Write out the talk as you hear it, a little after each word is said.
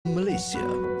Malaysia.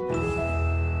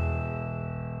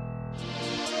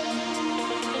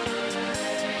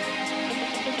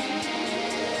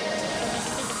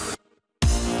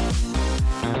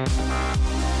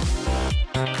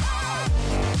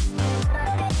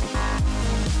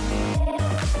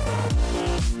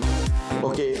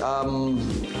 Okey,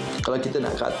 kalau kita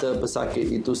nak kata pesakit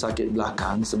itu sakit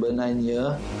belakang,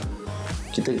 sebenarnya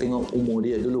kita tengok umur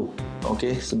dia dulu.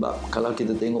 Okey, sebab kalau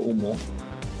kita tengok umur,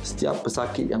 setiap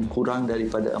pesakit yang kurang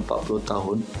daripada 40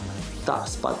 tahun tak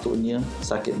sepatutnya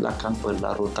sakit belakang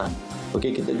berlarutan.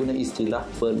 Okey, kita guna istilah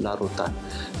berlarutan.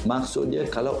 Maksud dia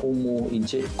kalau umur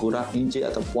encik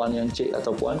atau puan yang encik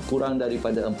atau puan kurang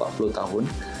daripada 40 tahun,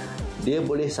 dia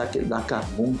boleh sakit belakang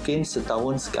mungkin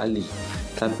setahun sekali.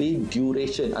 Tapi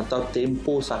duration atau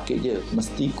tempoh sakit dia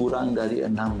mesti kurang dari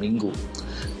 6 minggu.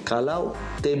 Kalau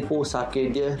tempoh sakit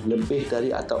dia lebih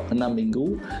dari atau 6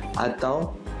 minggu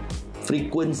atau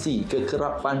frekuensi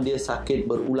kekerapan dia sakit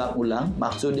berulang-ulang,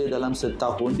 maksud dia dalam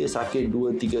setahun dia sakit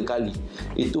 2-3 kali,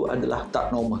 itu adalah tak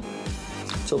normal.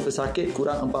 So pesakit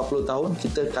kurang 40 tahun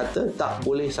kita kata tak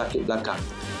boleh sakit belakang.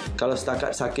 Kalau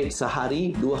setakat sakit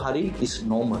sehari, 2 hari is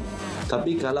normal.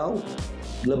 Tapi kalau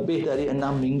lebih dari 6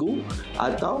 minggu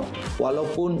atau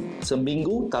walaupun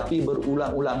seminggu tapi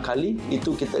berulang-ulang kali,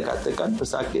 itu kita katakan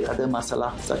pesakit ada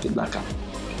masalah sakit belakang.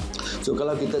 So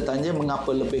kalau kita tanya mengapa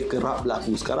lebih kerap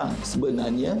berlaku sekarang,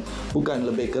 sebenarnya bukan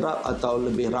lebih kerap atau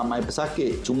lebih ramai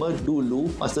pesakit. Cuma dulu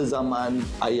masa zaman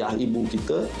ayah ibu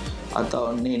kita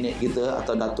atau nenek kita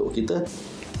atau datuk kita,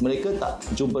 mereka tak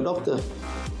jumpa doktor.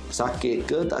 Sakit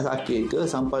ke tak sakit ke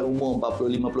sampai umur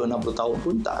 40, 50, 60 tahun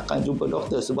pun tak akan jumpa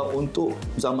doktor, sebab untuk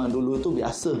zaman dulu tu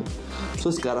biasa.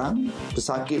 So sekarang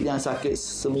pesakit yang sakit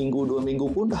seminggu 2 minggu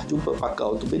pun dah jumpa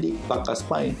pakar ortopedik, pakar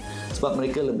spine, sebab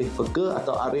mereka lebih peka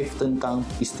atau arif tentang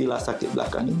istilah sakit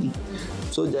belakang ini.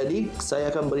 So jadi saya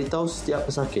akan beritahu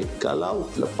setiap pesakit, kalau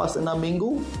lepas 6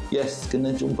 minggu, yes,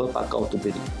 kena jumpa pakar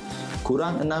ortopedik.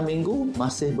 Kurang 6 minggu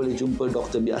masih boleh jumpa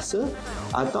doktor biasa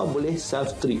atau boleh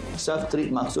self-treat. Self-treat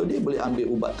maksud dia boleh ambil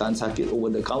ubatan sakit over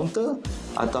the counter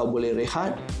atau boleh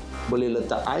rehat, boleh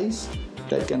letak ais,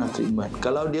 that kind of treatment.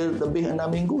 Kalau dia lebih 6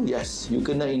 minggu, yes, you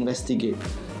kena investigate.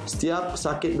 Setiap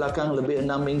sakit belakang lebih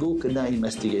 6 minggu kena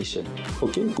investigation.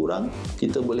 Okey, kurang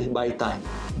kita boleh buy time,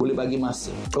 boleh bagi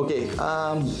masa. Okey,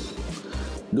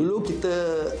 dulu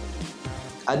kita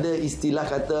ada istilah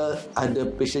kata ada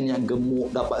pasien yang gemuk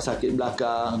dapat sakit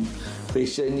belakang,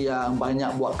 pasien yang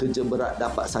banyak buat kerja berat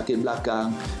dapat sakit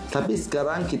belakang. Tapi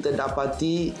sekarang kita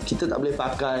dapati kita tak boleh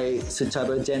pakai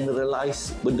secara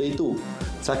generalize benda itu.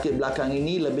 Sakit belakang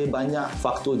ini lebih banyak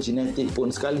faktor genetik pun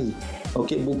sekali.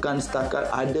 Okey, bukan setakat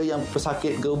ada yang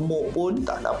pesakit gemuk pun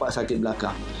tak dapat sakit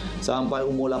belakang. Sampai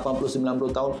umur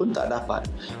 80-90 tahun pun tak dapat.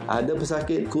 Ada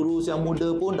pesakit kurus yang muda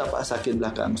pun dapat sakit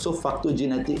belakang. So, faktor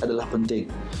genetik adalah penting.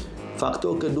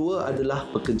 Faktor kedua adalah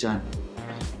pekerjaan.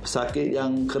 Pesakit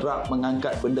yang kerap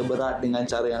mengangkat benda berat dengan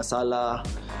cara yang salah,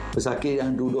 pesakit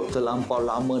yang duduk terlampau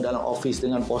lama dalam office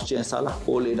dengan postur yang salah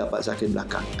boleh dapat sakit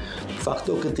belakang.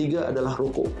 Faktor ketiga adalah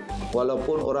rokok.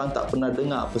 Walaupun orang tak pernah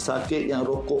dengar, pesakit yang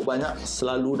rokok banyak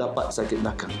selalu dapat sakit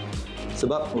belakang.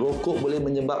 Sebab rokok boleh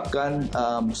menyebabkan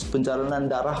pencalonan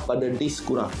darah pada disk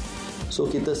kurang. So,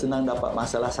 kita senang dapat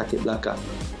masalah sakit belakang.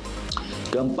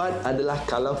 Keempat adalah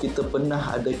kalau kita pernah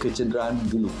ada kecederaan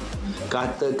dulu.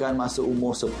 Katakan masa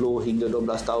umur 10 hingga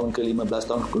 12 tahun ke 15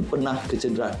 tahun pun pernah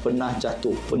kecederaan, pernah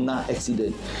jatuh, pernah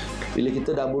aksiden. Bila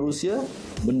kita dah berusia,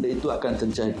 benda itu akan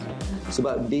terjadi.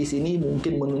 Sebab di sini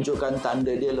mungkin menunjukkan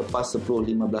tanda dia lepas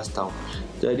 10-15 tahun.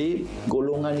 Jadi,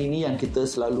 golongan ini yang kita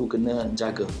selalu kena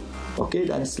jaga.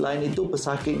 Okey, dan selain itu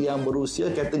pesakit yang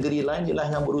berusia, kategori lain ialah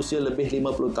yang berusia lebih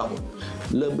 50 tahun.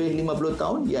 Lebih 50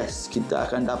 tahun, yes, kita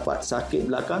akan dapat sakit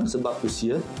belakang sebab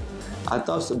usia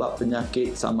atau sebab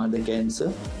penyakit sama ada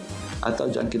kanser atau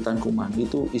jangkitan kuman.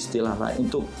 Itu istilah lain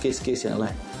untuk kes-kes yang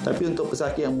lain. Tapi untuk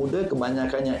pesakit yang muda,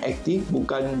 kebanyakan yang aktif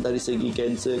bukan dari segi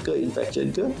kanser ke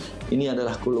infection ke, ini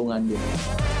adalah golongan dia.